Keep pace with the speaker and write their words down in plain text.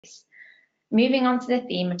Moving on to the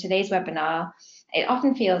theme of today's webinar, it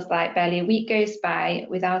often feels like barely a week goes by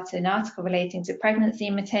without an article relating to pregnancy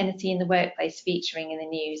and maternity in the workplace featuring in the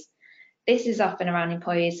news. This is often around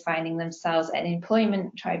employees finding themselves at an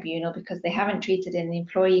employment tribunal because they haven't treated an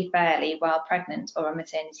employee fairly while pregnant or on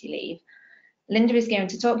maternity leave. Linda is going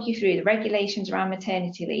to talk you through the regulations around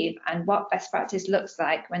maternity leave and what best practice looks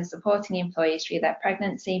like when supporting employees through their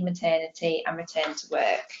pregnancy, maternity and return to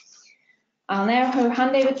work. I'll now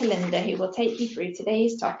hand over to Linda, who will take you through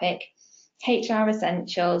today's topic, HR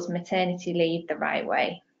Essentials, Maternity Leave the Right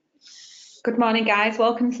Way. Good morning, guys.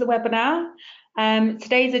 Welcome to the webinar.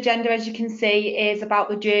 Today's agenda, as you can see, is about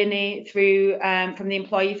the journey through from the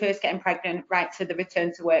employee first getting pregnant right to the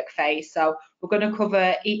return to work phase. So we're going to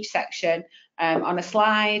cover each section on a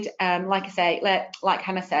slide. Like I say, like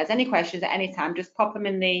Hannah says, any questions at any time, just pop them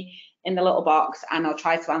in the little box and I'll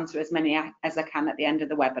try to answer as many as I can at the end of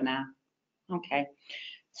the webinar. Okay,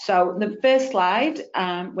 so the first slide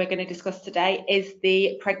we're going to discuss today is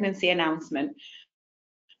the pregnancy announcement.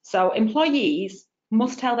 So employees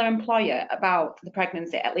must tell their employer about the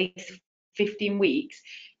pregnancy at least 15 weeks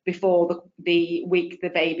before the week the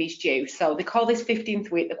baby's due. So they call this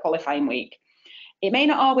 15th week the qualifying week. It may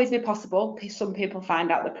not always be possible because some people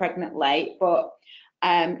find out they're pregnant late, but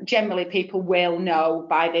generally people will know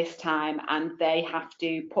by this time and they have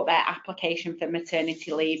to put their application for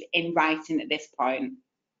maternity leave in writing at this point.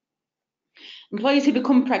 Employees who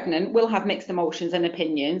become pregnant will have mixed emotions and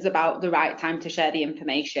opinions about the right time to share the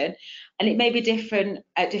information, and it may be different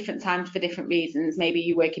at different times for different reasons. Maybe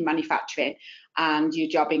you work in manufacturing and your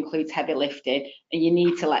job includes heavy lifting and you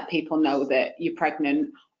need to let people know that you're pregnant,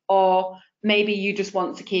 or maybe you just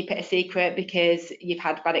want to keep it a secret because you've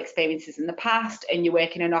had bad experiences in the past and you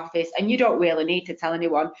work in an office and you don't really need to tell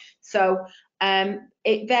anyone. So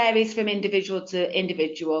it varies from individual to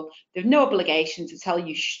individual. There's no obligation to tell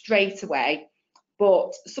you straight away,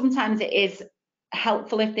 but sometimes it is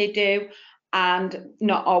helpful if they do and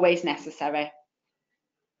not always necessary.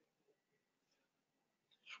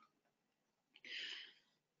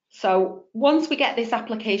 So once we get this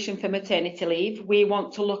application for maternity leave, we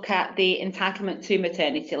want to look at the entitlement to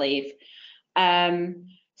maternity leave.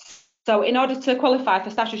 So in order to qualify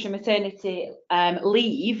for statutory maternity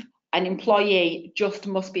leave, an employee just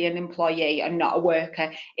must be an employee and not a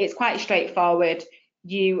worker. It's quite straightforward.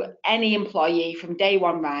 Any employee from day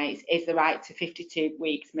one rights is the right to 52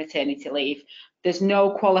 weeks maternity leave. There's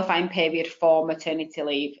no qualifying period for maternity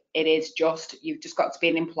leave. It is just, you've just got to be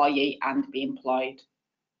an employee and be employed.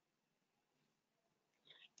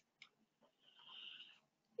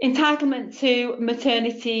 Entitlement to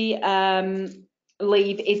maternity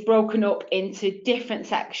leave is broken up into different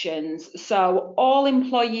sections. So all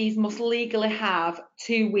employees must legally have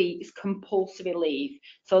 2 weeks compulsory leave.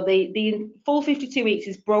 So the full 52 weeks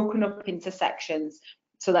is broken up into sections.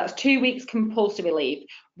 So that's 2 weeks compulsory leave,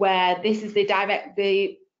 where this is the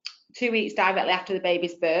 2 weeks directly after the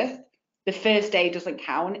baby's birth. The first day doesn't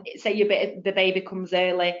count. Say the baby comes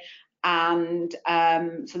early and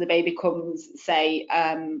so the baby comes, say,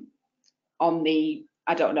 on the,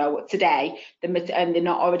 I don't know, today, and they're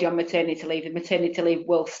not already on maternity leave. The maternity leave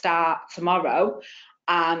will start tomorrow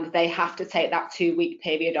and they have to take that 2 week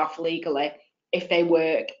period off legally if they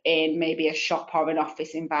work in maybe a shop or an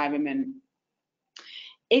office environment.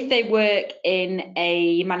 If they work in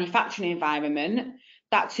a manufacturing environment,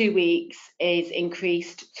 that 2 weeks is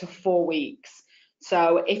increased to 4 weeks.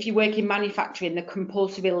 So if you work in manufacturing, the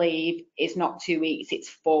compulsory leave is not 2 weeks, it's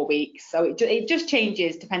 4 weeks. So it just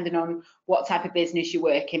changes depending on what type of business you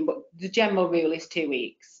work in, but the general rule is 2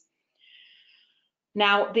 weeks.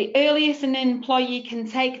 Now, the earliest an employee can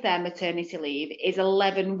take their maternity leave is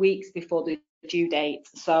 11 weeks before the due date.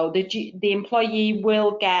 So the employee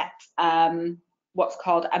will get what's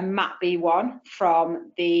called a MAP B1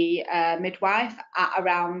 from the midwife at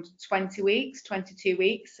around 20 weeks, 22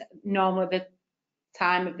 weeks, normally the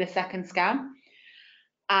time of the second scan,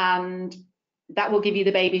 and that will give you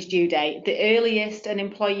the baby's due date. The earliest an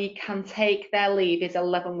employee can take their leave is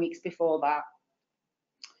 11 weeks before that.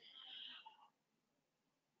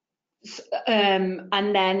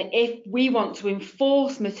 And then if we want to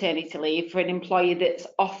enforce maternity leave for an employee that's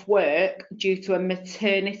off work due to a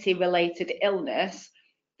maternity related illness,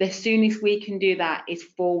 the soonest we can do that is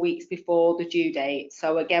 4 weeks before the due date.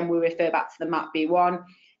 So again, we refer back to the MAP B1.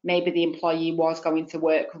 Maybe the employee was going to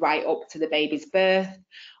work right up to the baby's birth.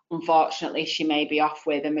 Unfortunately, she may be off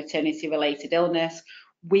with a maternity related illness.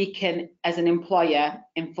 We can, as an employer,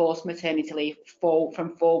 enforce maternity leave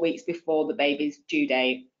from 4 weeks before the baby's due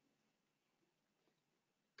date.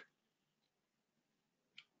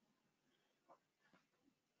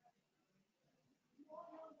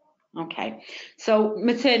 Okay, so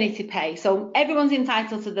maternity pay. So everyone's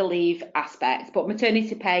entitled to the leave aspect, but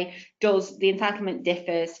maternity pay the entitlement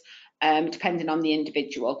differs depending on the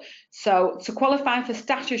individual. So to qualify for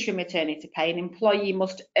statutory maternity pay, an employee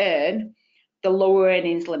must earn the lower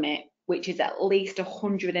earnings limit, which is at least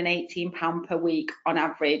 £118 per week on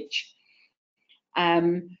average.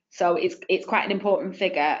 So it's quite an important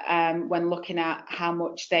figure when looking at how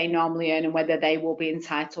much they normally earn and whether they will be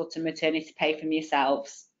entitled to maternity pay from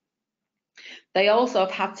yourselves. They also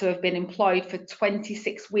have had to have been employed for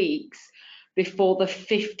 26 weeks before the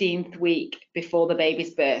 15th week before the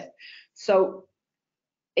baby's birth. So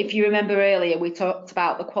if you remember earlier, we talked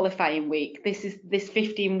about the qualifying week. This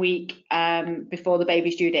 15 week before the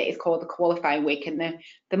baby's due date is called the qualifying week, and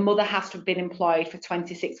the mother has to have been employed for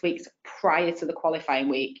 26 weeks prior to the qualifying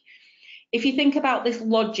week. If you think about this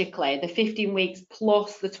logically, the 15 weeks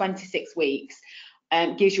plus the 26 weeks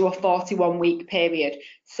gives you a 41-week period.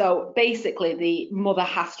 So basically, the mother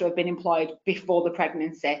has to have been employed before the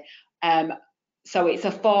pregnancy. So it's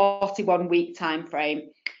a 41-week time frame.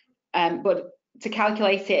 But to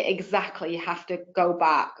calculate it exactly, you have to go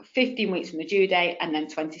back 15 weeks from the due date and then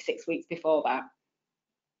 26 weeks before that.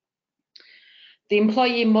 The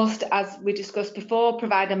employee must, as we discussed before,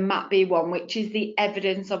 provide a MAP-B1, which is the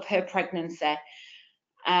evidence of her pregnancy.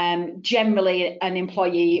 Generally, an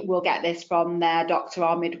employee will get this from their doctor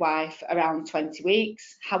or midwife around 20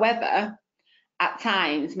 weeks. However, at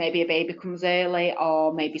times, maybe a baby comes early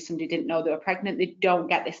or maybe somebody didn't know they were pregnant, they don't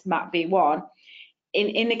get this MAP-B1.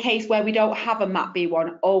 In the case where we don't have a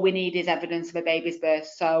MAP-B1, all we need is evidence of a baby's birth,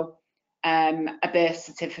 so a birth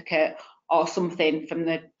certificate or something from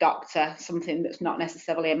the doctor, something that's not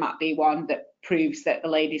necessarily a MAP-B1 that proves that the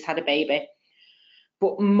lady's had a baby.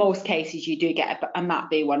 But in most cases, you do get a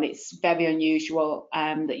MAP-B1. It's very unusual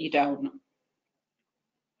that you don't.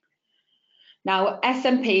 Now,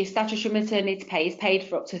 SMP, statutory maternity pay, is paid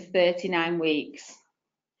for up to 39 weeks.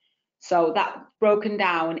 So that's broken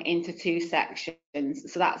down into two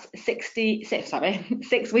sections. So that's 6 weeks at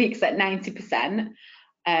 90%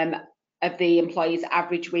 of the employee's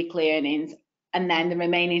average weekly earnings. And then the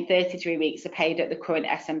remaining 33 weeks are paid at the current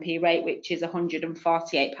SMP rate, which is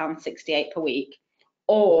 £148.68 per week,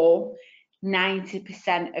 or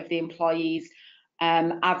 90% of the employee's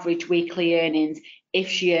average weekly earnings if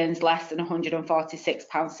she earns less than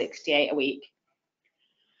 £146.68 a week.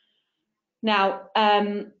 Now,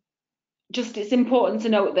 it's important to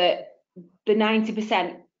note that the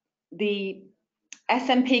 90%, the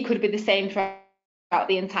SMP could be the same throughout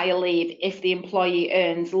the entire leave if the employee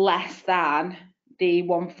earns less than the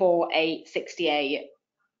 148.68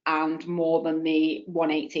 and more than the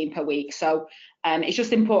 118 per week. So it's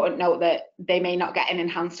just important to note that they may not get an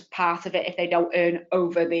enhanced part of it if they don't earn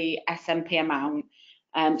over the SMP amount.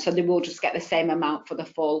 So they will just get the same amount for the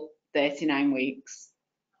full 39 weeks.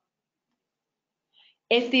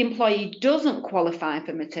 If the employee doesn't qualify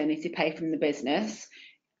for maternity pay from the business,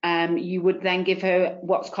 you would then give her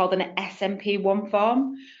what's called an SMP1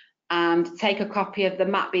 form and take a copy of the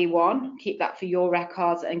MAP-B1, keep that for your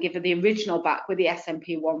records, and give her the original back with the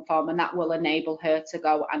SMP1 form, and that will enable her to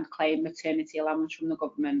go and claim maternity allowance from the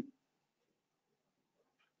government.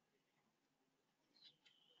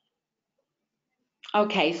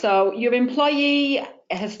 Okay, so your employee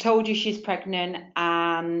has told you she's pregnant,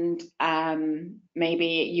 and maybe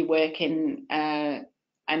you work in an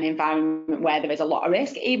environment where there is a lot of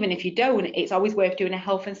risk. Even if you don't, it's always worth doing a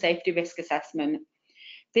health and safety risk assessment.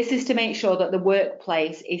 This is to make sure that the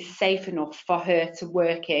workplace is safe enough for her to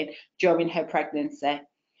work in during her pregnancy.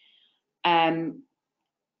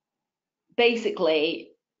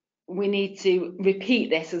 Basically, we need to repeat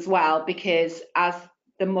this as well, because as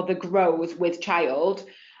the mother grows with child,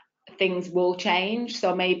 things will change.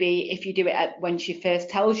 So maybe if you do it when she first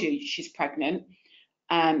tells you she's pregnant,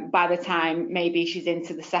 by the time maybe she's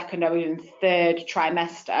into the second or even third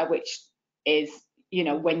trimester, which is, you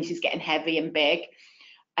know, when she's getting heavy and big,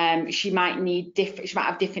 she might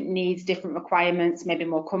have different needs, different requirements, maybe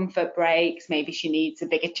more comfort breaks, maybe she needs a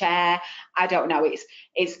bigger chair. I don't know.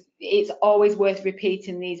 It's always worth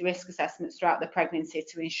repeating these risk assessments throughout the pregnancy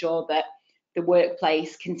to ensure that the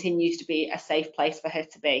workplace continues to be a safe place for her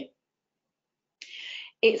to be.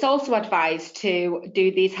 It's also advised to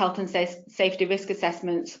do these health and safety risk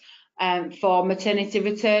assessments for maternity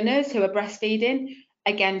returners who are breastfeeding.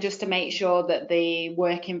 Again, just to make sure that the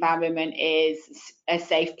work environment is a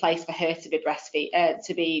safe place for her to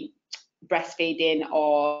be breastfeeding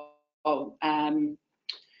or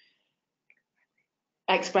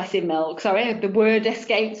expressing milk. Sorry, the word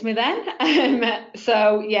escapes me then.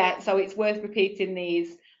 So it's worth repeating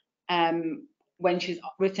these when she's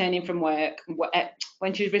returning from work,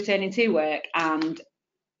 when she's returning to work and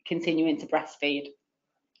continuing to breastfeed.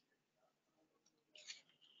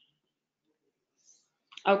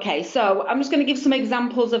 Okay, so I'm just going to give some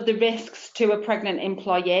examples of the risks to a pregnant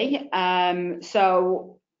employee.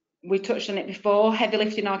 So we touched on it before, heavy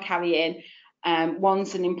lifting or carrying.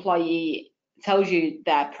 Once an employee tells you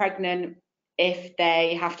they're pregnant, if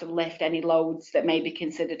they have to lift any loads that may be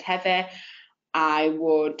considered heavy, I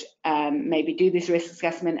would maybe do this risk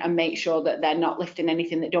assessment and make sure that they're not lifting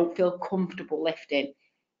anything that don't feel comfortable lifting.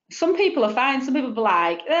 Some people are fine. Some people are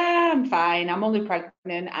like, I'm fine, I'm only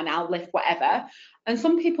pregnant and I'll lift whatever. And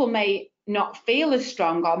some people may not feel as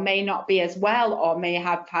strong or may not be as well or may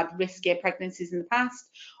have had riskier pregnancies in the past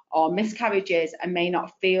or miscarriages and may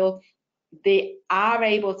not feel they are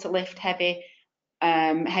able to lift heavy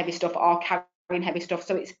stuff or carrying heavy stuff.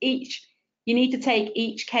 So it's you need to take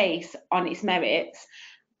each case on its merits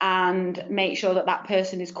and make sure that that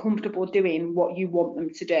person is comfortable doing what you want them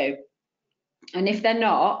to do. And if they're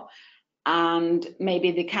not, and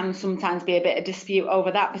maybe there can sometimes be a bit of dispute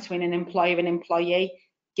over that between an employer and employee,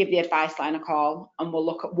 give the advice line a call and we'll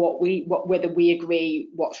look at whether we agree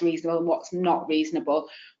what's reasonable and what's not reasonable.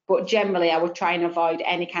 But generally, I would try and avoid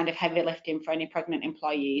any kind of heavy lifting for any pregnant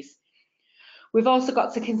employees. We've also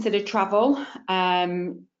got to consider travel.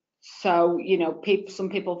 So, you know,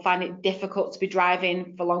 some people find it difficult to be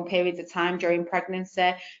driving for long periods of time during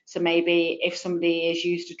pregnancy. So maybe if somebody is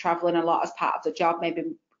used to traveling a lot as part of the job, maybe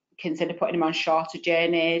consider putting them on shorter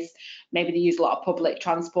journeys. Maybe they use a lot of public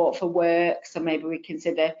transport for work. So maybe we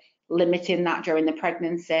consider limiting that during the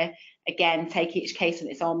pregnancy. Again, take each case on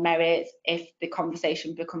its own merits. If the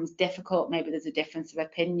conversation becomes difficult, maybe there's a difference of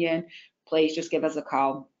opinion, please just give us a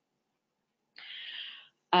call.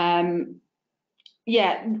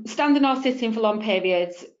 Yeah, standing or sitting for long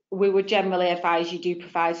periods, we would generally advise you do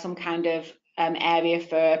provide some kind of area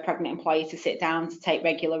for a pregnant employee to sit down, to take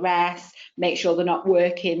regular rest, make sure they're not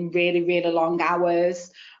working really, really long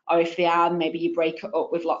hours, or if they are, maybe you break it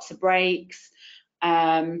up with lots of breaks.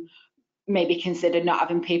 Maybe consider not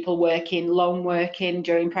having people lone working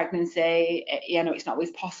during pregnancy. You know, it's not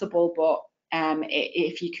always possible, but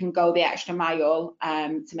if you can go the extra mile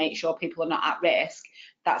to make sure people are not at risk,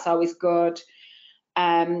 that's always good.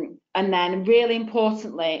 And then really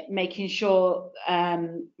importantly, making sure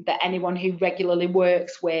that anyone who regularly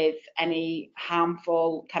works with any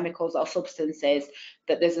harmful chemicals or substances,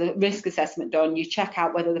 that there's a risk assessment done. You check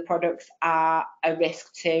out whether the products are a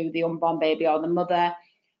risk to the unborn baby or the mother,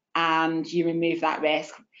 and you remove that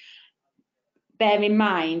risk. Bear in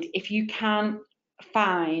mind, if you can't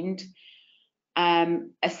find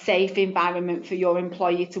a safe environment for your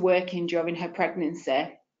employee to work in during her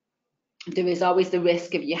pregnancy, there is always the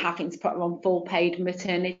risk of you having to put her on full paid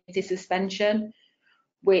maternity suspension,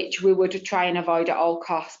 which we would try and avoid at all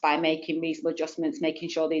costs by making reasonable adjustments, making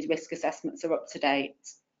sure these risk assessments are up to date.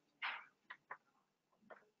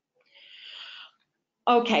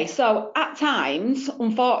 Okay, so at times,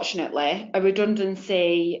 unfortunately, a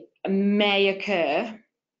redundancy may occur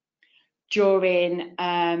during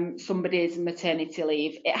somebody's maternity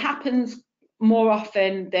leave. It happens more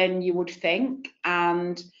often than you would think,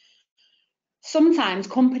 and sometimes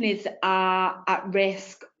companies are at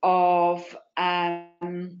risk of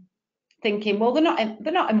thinking, well, they're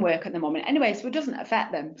not in work at the moment anyway, so it doesn't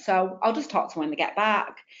affect them. So I'll just talk to them when they get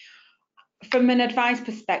back. From an advice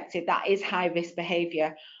perspective, that is high risk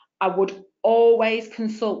behaviour. I would always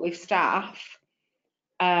consult with staff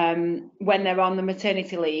when they're on the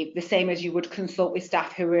maternity leave, the same as you would consult with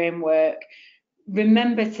staff who are in work.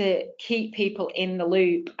 Remember to keep people in the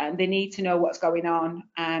loop, and they need to know what's going on,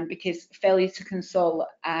 because failure to consult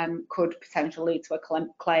could potentially lead to a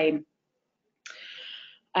claim.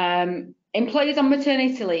 Employees on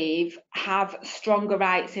maternity leave have stronger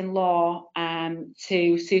rights in law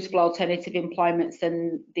to suitable alternative employments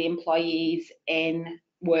than the employees in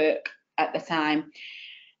work at the time.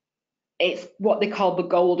 It's what they call the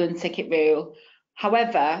golden ticket rule.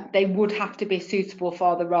 However, they would have to be suitable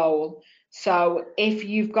for the role. So if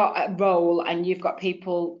you've got a role and you've got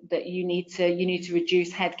people that you need to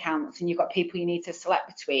reduce headcounts and you've got people you need to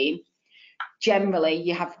select between, generally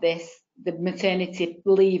you have the maternity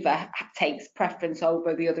leaver takes preference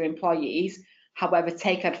over the other employees. However,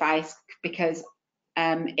 take advice, because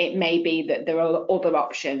it may be that there are other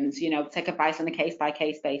options. You know, take advice on a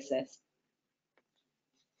case-by-case basis.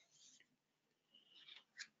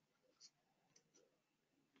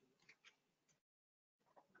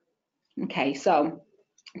 Okay, so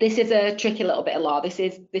this is a tricky little bit of law. This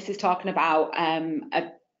is talking about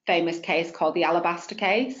a famous case called the Alabaster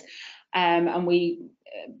case, and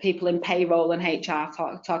people in payroll and HR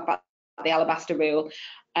talk about the alabaster rule.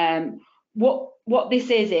 What this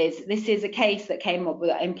is a case that came up with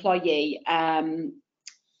an employee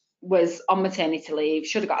was on maternity leave,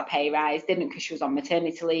 should have got a pay rise, didn't because she was on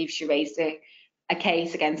maternity leave. She raised a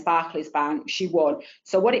case against Barclays Bank, she won.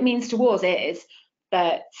 So what it means to us is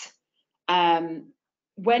that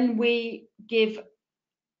when we give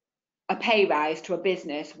a pay rise to a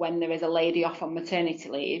business when there is a lady off on maternity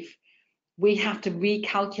leave, we have to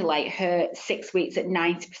recalculate her 6 weeks at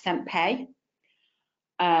 90% pay,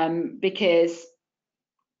 because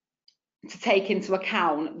to take into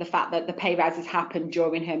account the fact that the pay rises happened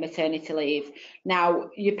during her maternity leave.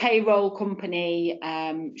 Now, your payroll company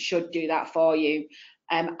should do that for you.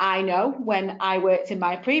 I know when I worked in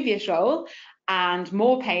my previous role and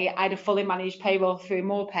MorePay, I had a fully managed payroll through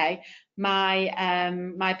MorePay.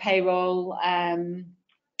 My payroll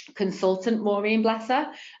consultant, Maureen, bless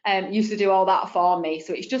her, used to do all that for me.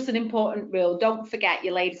 So it's just an important rule. Don't forget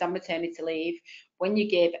your ladies on maternity leave when you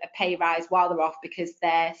give a pay rise while they're off, because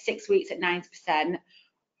their 6 weeks at 90%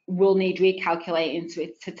 will need recalculating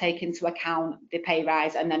to take into account the pay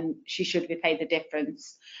rise, and then she should be paid the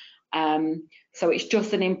difference. So it's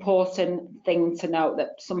just an important thing to note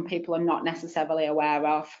that some people are not necessarily aware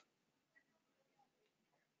of.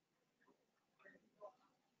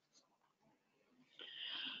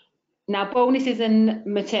 Now, bonuses and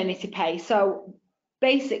maternity pay. So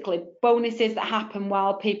basically, bonuses that happen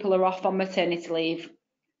while people are off on maternity leave.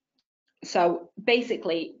 So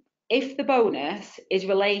basically, if the bonus is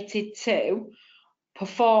related to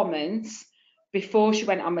performance before she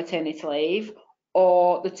went on maternity leave,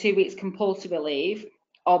 or the 2 weeks compulsory leave,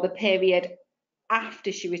 or the period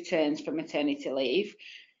after she returns from maternity leave,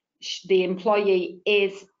 the employee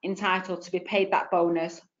is entitled to be paid that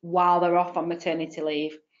bonus while they're off on maternity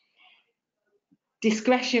leave.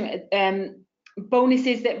 Discretion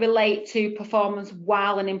bonuses that relate to performance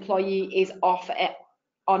while an employee is off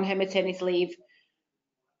on her maternity leave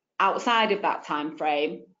outside of that time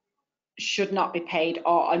frame should not be paid,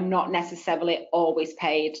 or are not necessarily always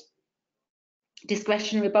paid.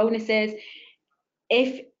 Discretionary bonuses,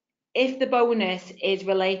 if the bonus is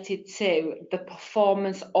related to the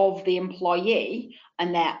performance of the employee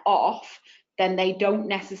and they're off, then they don't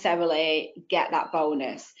necessarily get that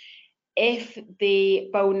bonus. If the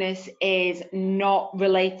bonus is not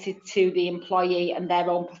related to the employee and their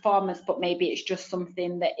own performance, but maybe it's just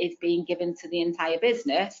something that is being given to the entire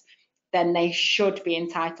business, then they should be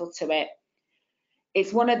entitled to it.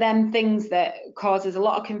 It's one of them things that causes a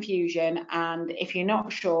lot of confusion, and if you're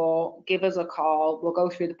not sure, give us a call. We'll go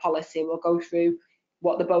through the policy, we'll go through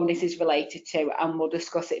what the bonus is related to, and we'll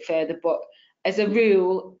discuss it further. But as a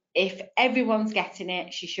rule, if everyone's getting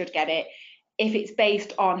it, she should get it. If it's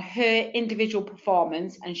based on her individual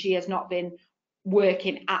performance and she has not been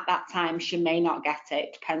working at that time, she may not get it.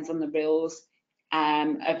 It depends on the rules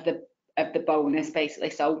of the bonus,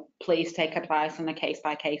 basically. So please take advice on a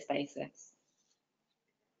case-by-case basis.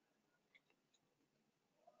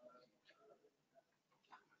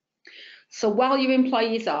 So while your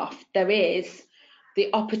employee is off, there is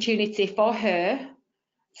the opportunity for her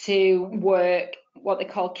to work what they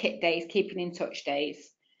call kit days, keeping in touch days.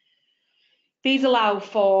 These allow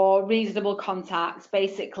for reasonable contacts.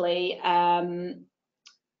 Basically,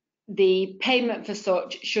 the payment for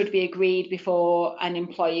such should be agreed before an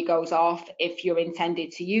employee goes off if you're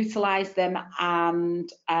intended to utilise them, and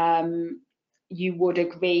you would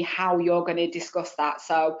agree how you're going to discuss that.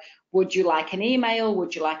 So would you like an email?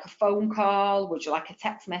 Would you like a phone call? Would you like a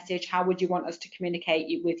text message? How would you want us to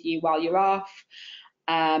communicate with you while you're off?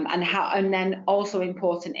 And then also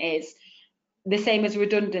important is the same as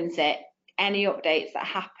redundancy, any updates that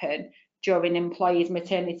happen during employees'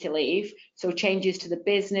 maternity leave, so changes to the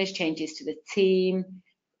business, changes to the team,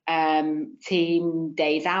 team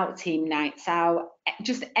days out, team nights out,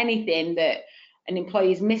 just anything that an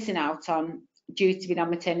employee is missing out on due to being on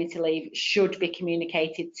maternity leave should be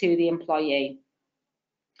communicated to the employee.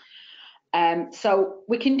 So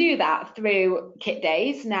we can do that through kit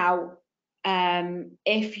days. Now,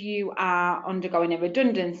 if you are undergoing a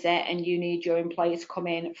redundancy and you need your employee to come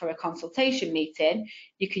in for a consultation meeting,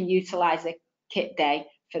 you can utilise a kit day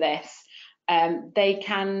for this. They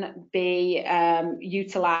can be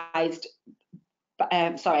utilised,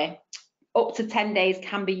 up to 10 days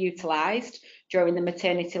can be utilised during the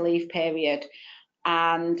maternity leave period,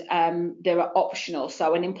 and they're optional.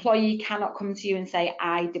 So an employee cannot come to you and say,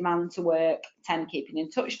 I demand to work 10 keeping in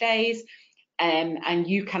touch days. And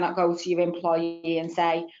you cannot go to your employee and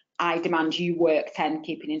say, I demand you work 10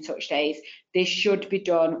 keeping in touch days. This should be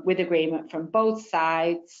done with agreement from both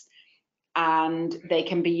sides, and they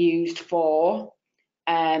can be used for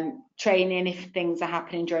training if things are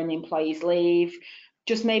happening during the employee's leave.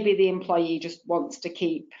 Just maybe the employee just wants to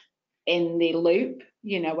keep in the loop,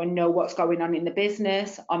 you know, and know what's going on in the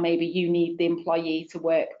business, or maybe you need the employee to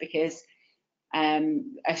work because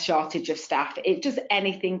a shortage of staff. It just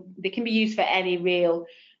anything, they can be used for any real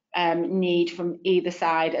need from either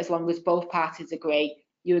side, as long as both parties agree.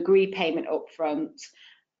 You agree payment up front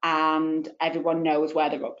and everyone knows where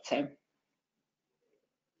they're up to.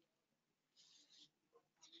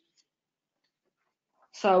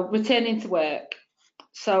 So returning to work.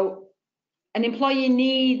 So an employee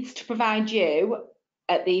needs to provide you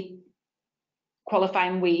at the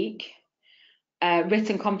qualifying week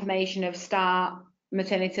written confirmation of start,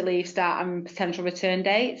 maternity leave start and potential return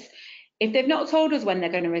dates. If they've not told us when they're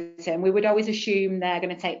going to return, we would always assume they're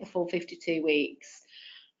going to take the full 52 weeks.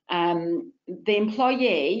 The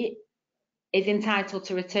employee is entitled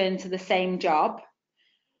to return to the same job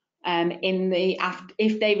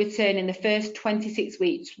if they return in the first 26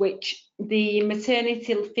 weeks, which the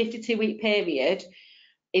maternity 52-week period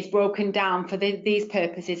is broken down for these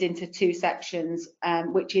purposes into two sections,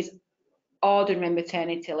 which is ordinary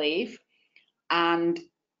maternity leave and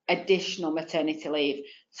additional maternity leave.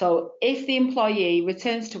 So if the employee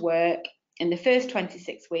returns to work in the first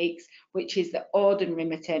 26 weeks, which is the ordinary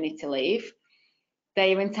maternity leave,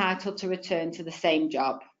 they are entitled to return to the same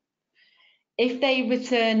job. If they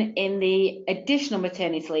return in the additional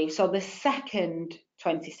maternity leave, so the second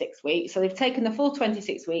 26 weeks, so they've taken the full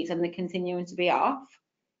 26 weeks and they're continuing to be off,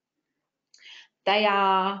 they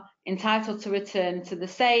are entitled to return to the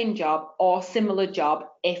same job or similar job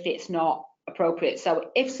if it's not appropriate. So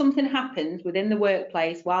if something happens within the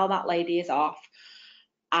workplace while that lady is off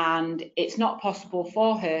and it's not possible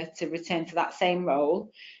for her to return to that same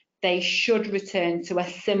role, they should return to a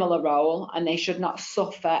similar role and they should not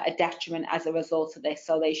suffer a detriment as a result of this.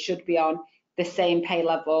 So they should be on the same pay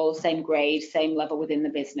level, same grade, same level within the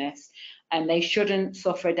business, and they shouldn't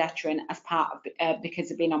suffer a detriment as part of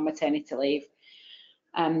because of being on maternity leave.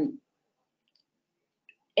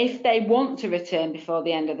 If they want to return before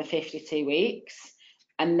the end of the 52 weeks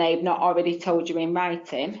and they've not already told you in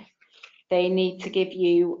writing, they need to give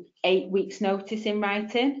you 8 weeks notice in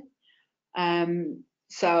writing.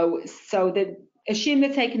 So they assume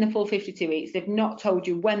they're taking the full 52 weeks. They've not told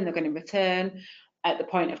you when they're going to return at the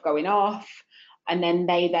point of going off. And then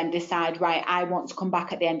they then decide, right, I want to come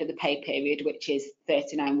back at the end of the pay period, which is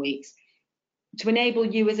 39 weeks. To enable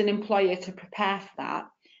you as an employer to prepare for that,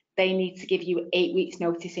 they need to give you 8 weeks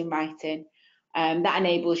notice in writing. That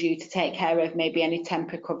enables you to take care of maybe any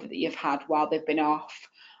temporary cover that you've had while they've been off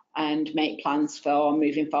and make plans for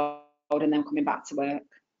moving forward and then coming back to work.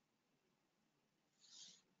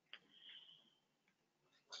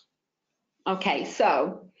 Okay,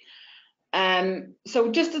 so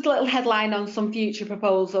just a little headline on some future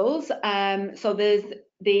proposals. So there's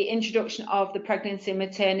the introduction of the Pregnancy and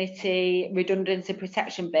Maternity Redundancy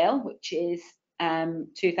Protection Bill, which is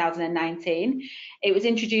 2019. It was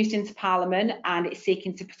introduced into Parliament and it's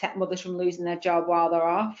seeking to protect mothers from losing their job while they're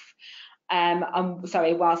off.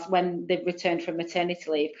 When they've returned from maternity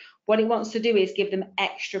leave. What it wants to do is give them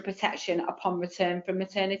extra protection upon return from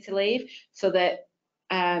maternity leave, so that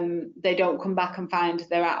they don't come back and find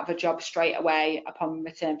they're out of a job straight away upon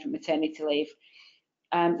return from maternity leave.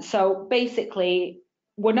 So basically,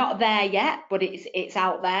 we're not there yet, but it's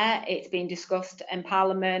out there. It's being discussed in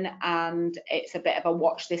Parliament, and it's a bit of a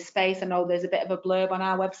watch this space. I know there's a bit of a blurb on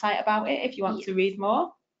our website about it if you want to read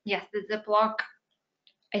more. Yes, there's a blog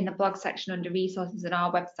in the blog section under resources on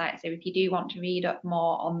our website. So if you do want to read up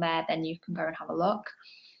more on there, then you can go and have a look.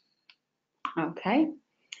 Okay.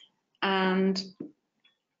 And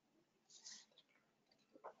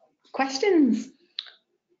questions?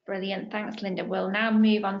 Brilliant, thanks Linda. We'll now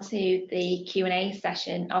move on to the Q&A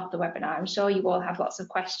session of the webinar. I'm sure you all have lots of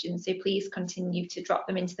questions, so please continue to drop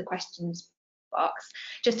them into the questions box.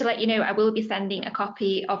 Just to let you know, I will be sending a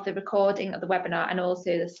copy of the recording of the webinar and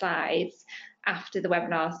also the slides after the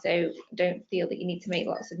webinar, so don't feel that you need to make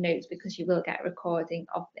lots of notes because you will get a recording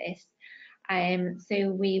of this. So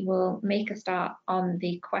we will make a start on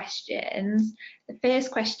the questions. The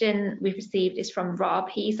first question we've received is from Rob.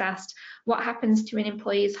 He's asked, what happens to an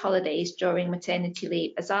employee's holidays during maternity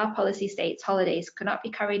leave, as our policy states holidays cannot be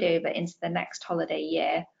carried over into the next holiday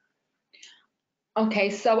year? Okay,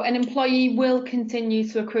 so an employee will continue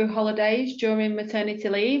to accrue holidays during maternity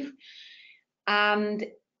leave, and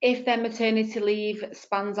if their maternity leave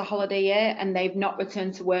spans a holiday year and they've not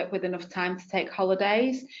returned to work with enough time to take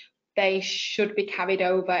holidays, they should be carried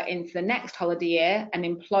over into the next holiday year. An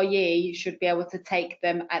employee should be able to take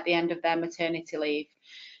them at the end of their maternity leave.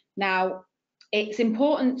 Now, it's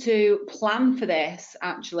important to plan for this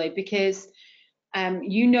actually, because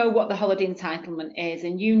you know what the holiday entitlement is,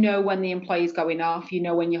 and you know when the employee is going off, you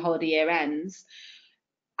know when your holiday year ends.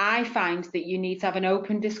 I find that you need to have an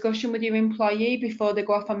open discussion with your employee before they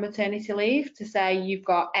go off on maternity leave to say, you've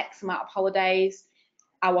got X amount of holidays,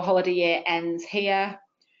 our holiday year ends here,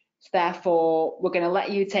 so therefore we're going to let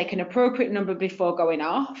you take an appropriate number before going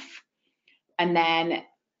off, and then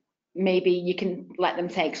maybe you can let them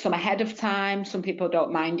take some ahead of time. Some people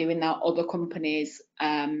don't mind doing that, other companies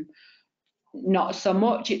not so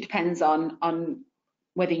much. It depends on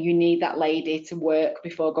whether you need that lady to work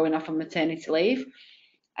before going off on maternity leave.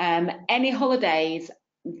 Any holidays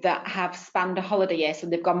that have spanned a holiday year, so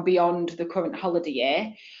they've gone beyond the current holiday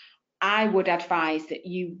year, I would advise that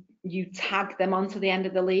you tag them onto the end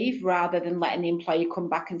of the leave rather than letting the employee come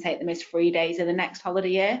back and take them as 3 days in the next holiday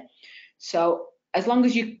year. So as long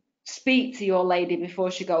as you speak to your lady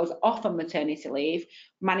before she goes off on maternity leave,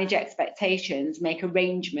 manage expectations, make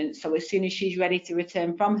arrangements, so as soon as she's ready to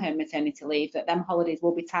return from her maternity leave, that them holidays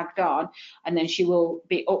will be tagged on, and then she will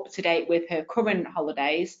be up to date with her current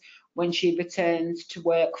holidays when she returns to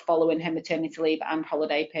work following her maternity leave and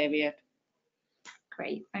holiday period.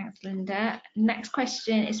 Great, thanks Linda. Next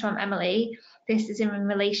question is from Emily. This is in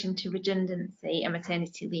relation to redundancy and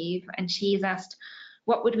maternity leave, and she's asked,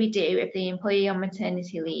 what would we do if the employee on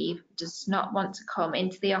maternity leave does not want to come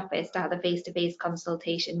into the office to have a face-to-face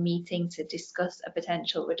consultation meeting to discuss a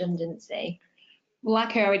potential redundancy?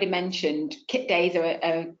 Like I already mentioned, kit days are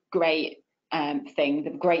a great thing,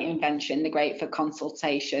 they're a great invention, they're great for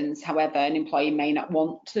consultations. However, an employee may not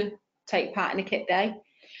want to take part in a kit day.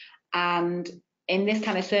 And in this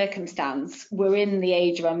kind of circumstance, we're in the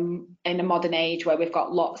age in a modern age where we've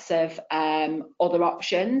got lots of other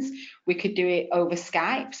options. We could do it over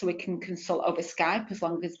Skype, so we can consult over Skype as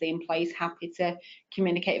long as the employee is happy to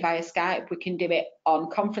communicate via Skype. We can do it on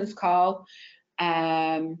conference call.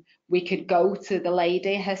 We could go to the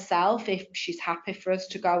lady herself if she's happy for us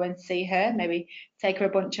to go and see her, maybe take her a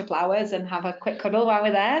bunch of flowers and have a quick cuddle while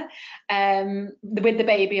we're there, with the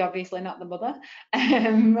baby, obviously, not the mother.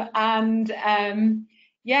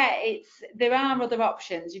 Yeah, there are other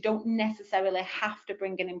options. You don't necessarily have to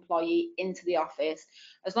bring an employee into the office,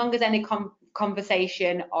 as long as any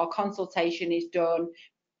conversation or consultation is done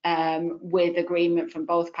with agreement from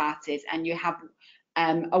both parties, and you have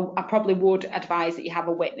I probably would advise that you have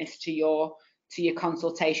a witness to your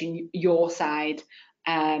consultation, your side,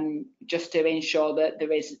 just to ensure that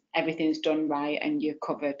everything's done right and you're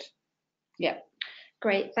covered. Yeah.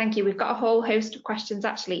 Great, thank you. We've got a whole host of questions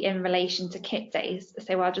actually in relation to kit days,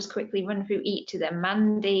 so I'll just quickly run through each of them.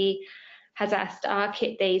 Mandy has asked, are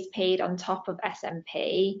kit days paid on top of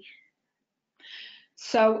SMP?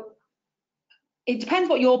 So it depends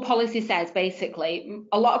what your policy says, basically.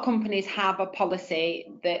 A lot of companies have a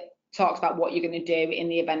policy that talks about what you're going to do in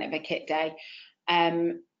the event of a kit day.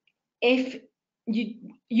 If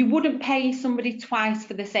you wouldn't pay somebody twice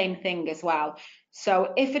for the same thing as well.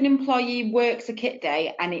 So if an employee works a kit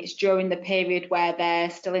day and it's during the period where they're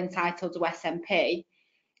still entitled to SMP,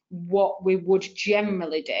 what we would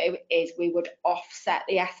generally do is we would offset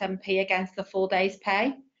the SMP against the full day's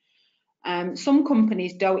pay. Some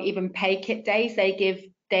companies don't even pay kit days, they give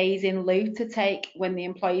days in lieu to take when the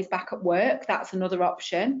employee's back at work. That's another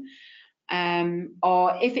option.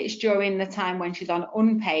 Or if it's during the time when she's on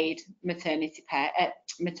unpaid maternity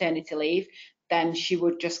leave, then she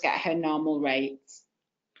would just get her normal rates.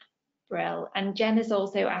 Brill. And Jen has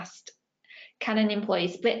also asked, can an employee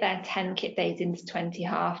split their 10 kit days into 20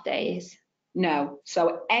 half days? No.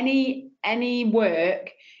 So any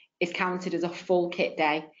work is counted as a full kit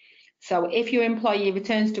day. So if your employee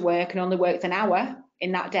returns to work and only works an hour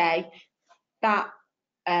in that day, that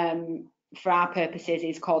for our purposes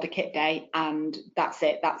is called a kit day, and that's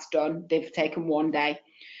it, that's done. They've taken one day.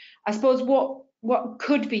 I suppose what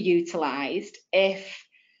could be utilised if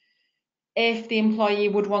the employee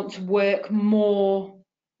would want to work more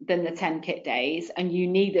than the 10 kit days and you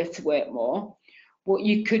need her to work more, what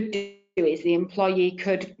you could do is the employee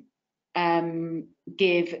could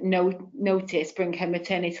give notice, bring her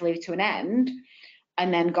maternity leave to an end,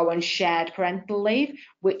 and then go on shared parental leave,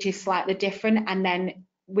 which is slightly different. And then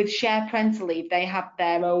with shared parental leave, they have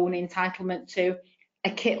their own entitlement to a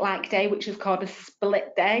kit-like day, which is called a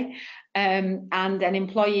split day. And an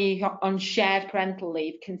employee on shared parental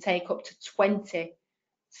leave can take up to 20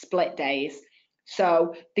 split days.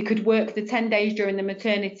 So they could work the 10 days during the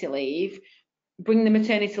maternity leave, bring the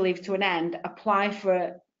maternity leave to an end, apply for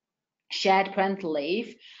a shared parental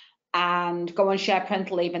leave, and go on shared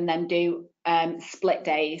parental leave, and then do split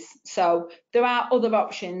days. So there are other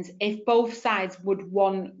options if both sides would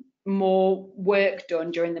want more work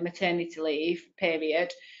done during the maternity leave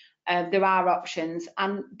period, there are options,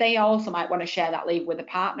 and they also might want to share that leave with a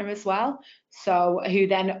partner as well, so who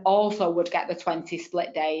then also would get the 20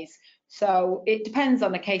 split days. So it depends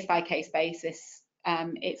on a case-by-case basis.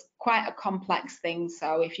 It's quite a complex thing,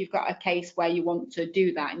 so if you've got a case where you want to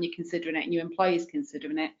do that and you're considering it and your employer's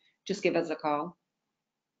considering it, just give us a call.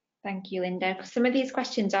 Thank you, Linda. Some of these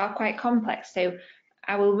questions are quite complex, so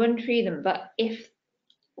I will run through them, but if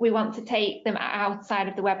we want to take them outside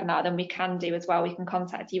of the webinar, then we can do as well. We can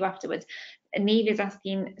contact you afterwards. Neve is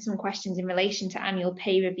asking some questions in relation to annual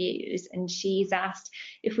pay reviews, and she's asked,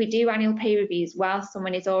 if we do annual pay reviews while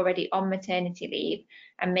someone is already on maternity leave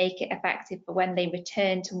and make it effective for when they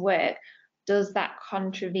return to work, does that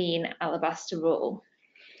contravene Alabaster rule?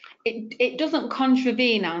 It doesn't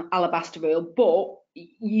contravene Alabaster rule, but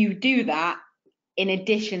you do that in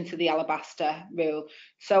addition to the Alabaster rule.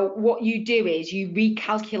 So what you do is you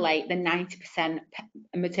recalculate the 90%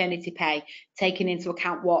 maternity pay, taking into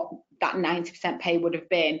account what that 90% pay would have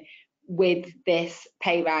been with this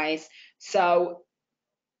pay rise. So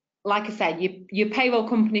like I said, your payroll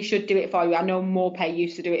company should do it for you. I know MorePay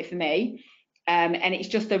used to do it for me. And it's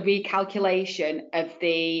just a recalculation of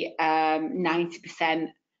the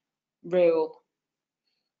 90% rule.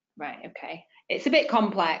 Right, okay. It's a bit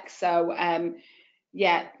complex, so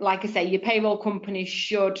yeah, like I say, your payroll company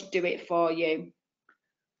should do it for you.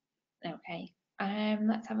 Okay,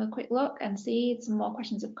 let's have a quick look and see. Some more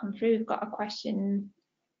questions have come through. We've got a question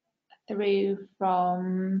through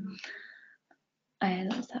from,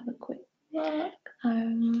 let's have a quick look.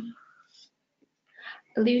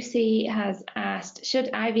 Lucy has asked,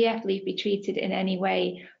 should IVF leave be treated in any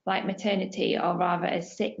way like maternity, or rather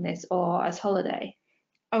as sickness or as holiday?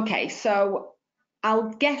 Okay, so I'll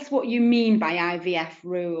guess what you mean by IVF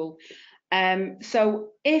rule. So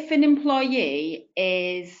if an employee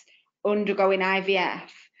is undergoing IVF,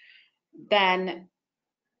 then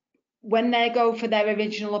when they go for their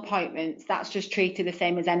original appointments, that's just treated the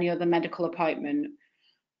same as any other medical appointment.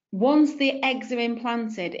 Once the eggs are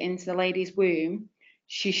implanted into the lady's womb,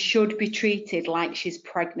 she should be treated like she's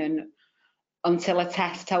pregnant until a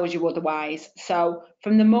test tells you otherwise. So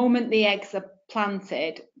from the moment the eggs are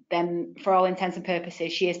planted, then for all intents and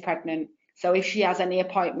purposes, she is pregnant. So if she has any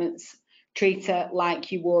appointments, treat her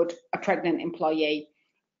like you would a pregnant employee.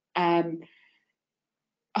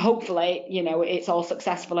 Hopefully, you know, it's all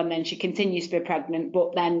successful and then she continues to be pregnant.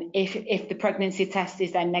 But then if the pregnancy test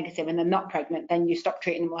is then negative and they're not pregnant, then you stop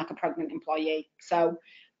treating them like a pregnant employee. So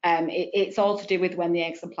it's all to do with when the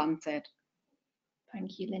eggs are planted.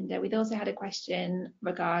 Thank you, Linda. We've also had a question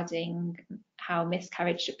regarding how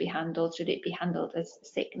miscarriage should be handled. Should it be handled as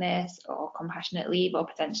sickness or compassionate leave, or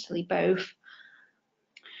potentially both?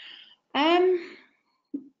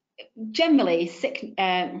 Generally,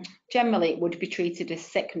 it would be treated as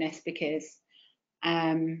sickness, because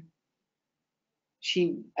if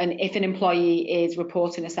an employee is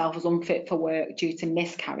reporting herself as unfit for work due to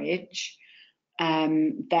miscarriage,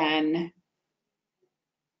 then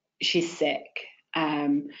she's sick.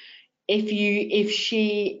 If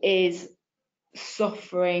she is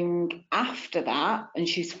suffering after that and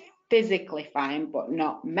she's physically fine but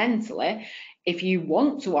not mentally, if you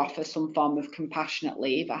want to offer some form of compassionate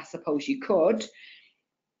leave, I suppose you could,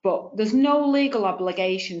 but there's no legal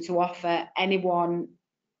obligation to offer anyone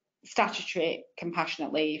statutory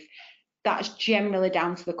compassionate leave. That's generally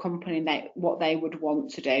down to the company, what they would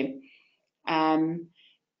want to do.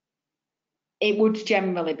 It would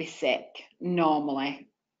generally be sick normally,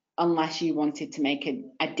 unless you wanted to make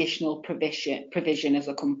an additional provision as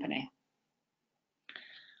a company.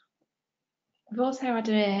 We've also had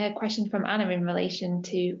a question from Anna in relation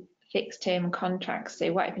to fixed term contracts.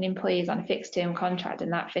 So what if an employee is on a fixed term contract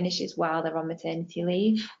and that finishes while they're on maternity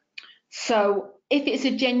leave? So if it's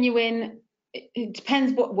a genuine, it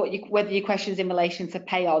depends whether your question is in relation to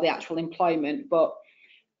pay or the actual employment, but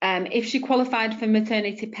if she qualified for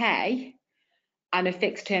maternity pay and a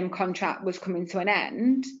fixed term contract was coming to an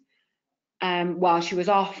end while she was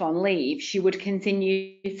off on leave, she would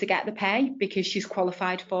continue to get the pay because she's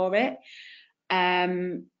qualified for it.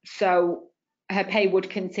 So her pay would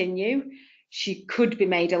continue. She could be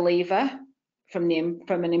made a leaver from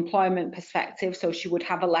an employment perspective, so she would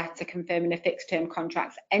have a letter confirming a fixed term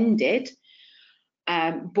contract's ended,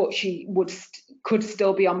 but she could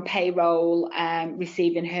still be on payroll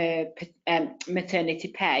receiving her maternity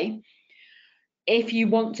pay. If you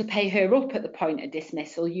want to pay her up at the point of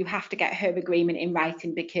dismissal, you have to get her agreement in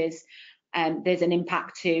writing, because there's an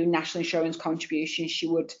impact to national insurance contributions. She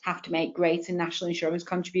would have to make greater national insurance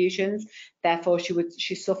contributions. Therefore,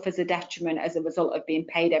 she suffers a detriment as a result of being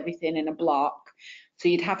paid everything in a block. So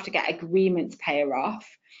you'd have to get agreement to pay her off.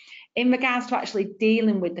 In regards to actually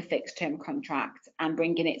dealing with the fixed term contract and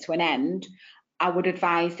bringing it to an end, I would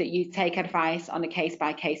advise that you take advice on a case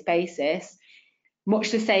by case basis,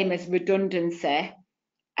 much the same as redundancy.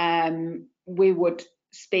 We would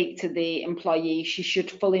speak to the employee. She should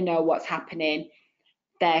fully know what's happening.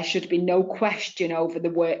 There should be no question over the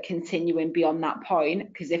work continuing beyond that point,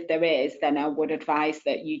 because if there is, then I would advise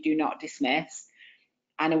that you do not dismiss,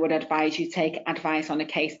 and I would advise you take advice on a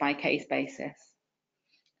case by case basis.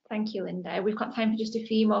 Thank you, Linda. We've got time for just a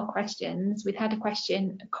few more questions. We've had a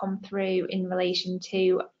question come through in relation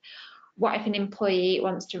to what if an employee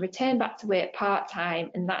wants to return back to work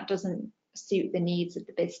part-time and that doesn't suit the needs of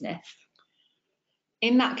the business?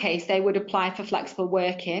 In that case, they would apply for flexible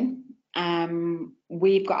working.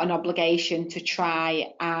 We've got an obligation to try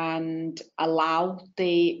and allow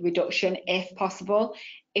the reduction if possible.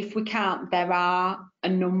 If we can't, there are a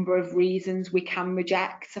number of reasons we can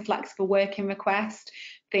reject a flexible working request.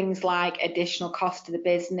 Things like additional cost to the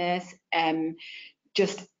business,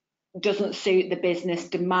 just doesn't suit the business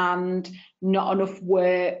demand, not enough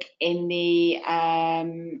work in the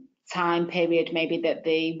time period maybe that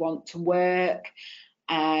they want to work,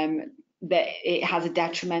 that it has a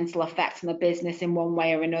detrimental effect on the business in one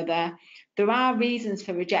way or another. There are reasons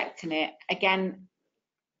for rejecting it. Again,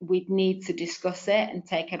 we'd need to discuss it and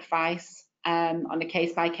take advice on a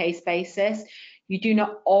case-by-case basis. You do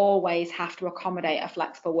not always have to accommodate a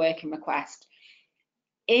flexible working request.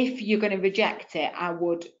 If you're going to reject it, I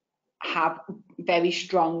would have very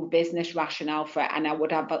strong business rationale for it, and I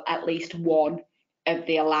would have at least one of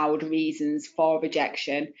the allowed reasons for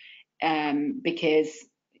rejection, because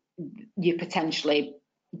you're potentially,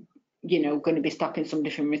 going to be stopping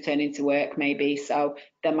somebody from returning to work maybe, so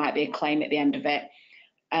there might be a claim at the end of it.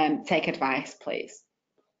 Take advice, please.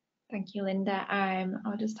 Thank you, Linda.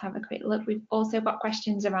 I'll just have a quick look. We've also got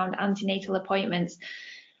questions around antenatal appointments.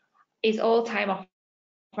 Is all time off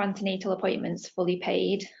for antenatal appointments fully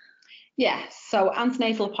paid? Yes, so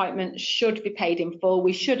antenatal appointments should be paid in full.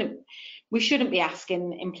 We shouldn't be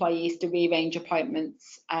asking employees to rearrange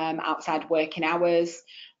appointments outside working hours.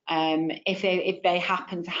 If they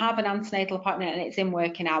happen to have an antenatal appointment and it's in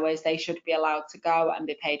working hours, they should be allowed to go and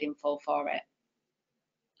be paid in full for it.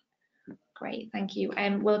 Great, thank you.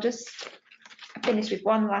 We'll just finish with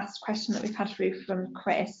one last question that we've had through from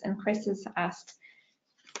Chris, and Chris has asked,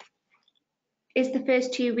 is the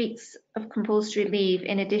first 2 weeks of compulsory leave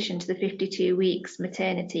in addition to the 52 weeks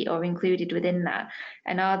maternity or included within that?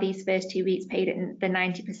 And are these first 2 weeks paid at the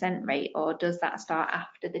 90% rate, or does that start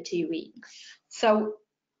after the 2 weeks? So,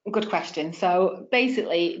 good question. So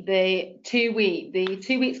basically the 2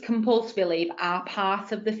 weeks compulsory leave are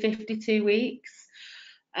part of the 52 weeks.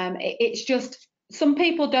 It's just some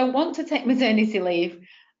people don't want to take maternity leave.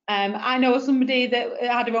 I know somebody that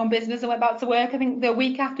had her own business and went back to work, I think the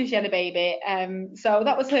week after she had a baby. So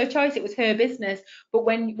that was her choice, it was her business. But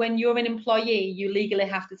when you're an employee, you legally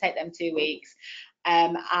have to take them 2 weeks.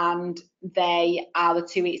 And they are the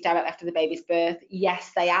 2 weeks directly after the baby's birth.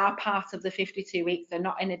 Yes, they are part of the 52 weeks. They're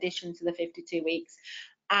not in addition to the 52 weeks.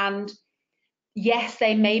 And yes,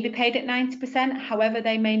 they may be paid at 90%. However,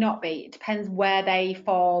 they may not be. It depends where they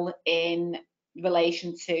fall in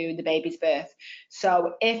relation to the baby's birth.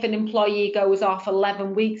 So if an employee goes off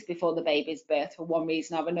 11 weeks before the baby's birth for one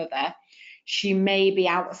reason or another, she may be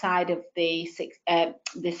outside of the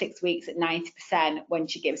 6 weeks at 90% when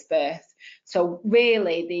she gives birth. So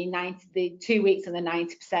really the 2 weeks and the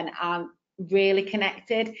 90% aren't really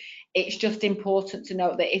connected. It's just important to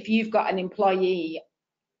note that if you've got an employee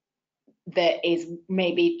that is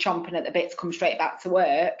maybe chomping at the bit to come straight back to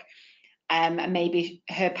work, and maybe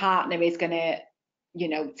her partner is going to,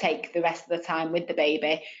 take the rest of the time with the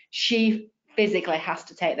baby, she physically has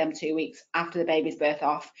to take them 2 weeks after the baby's birth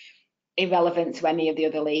off, irrelevant to any of the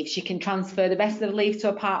other leave. She can transfer the rest of the leave to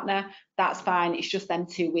a partner, that's fine. It's just them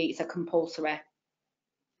 2 weeks are compulsory.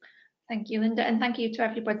 Thank you, Linda, and thank you to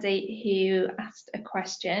everybody who asked a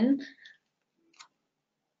question.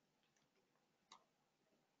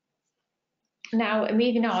 Now,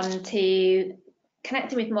 moving on to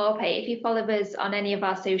connecting with MorePay. If you follow us on any of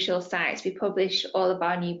our social sites, we publish all of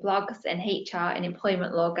our new blogs and HR and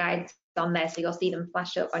employment law guides on there, so you'll see them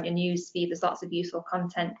flash up on your news feed. There's lots of useful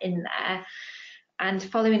content in there. And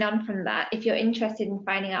following on from that, if you're interested in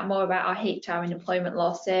finding out more about our HR and employment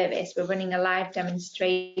law service, we're running a live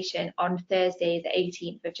demonstration on Thursday, the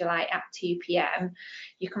 18th of July at 2 p.m.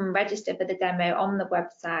 You can register for the demo on the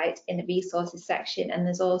website in the resources section, and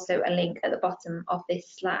there's also a link at the bottom of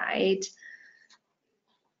this slide.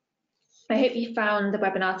 I hope you found the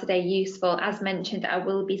webinar today useful. As mentioned, I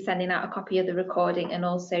will be sending out a copy of the recording and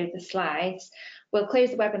also the slides. We'll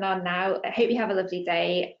close the webinar now. I hope you have a lovely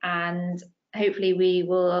day, and hopefully we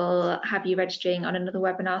will have you registering on another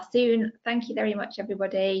webinar soon. Thank you very much,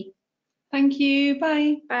 everybody. Thank you.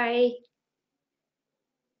 Bye. Bye.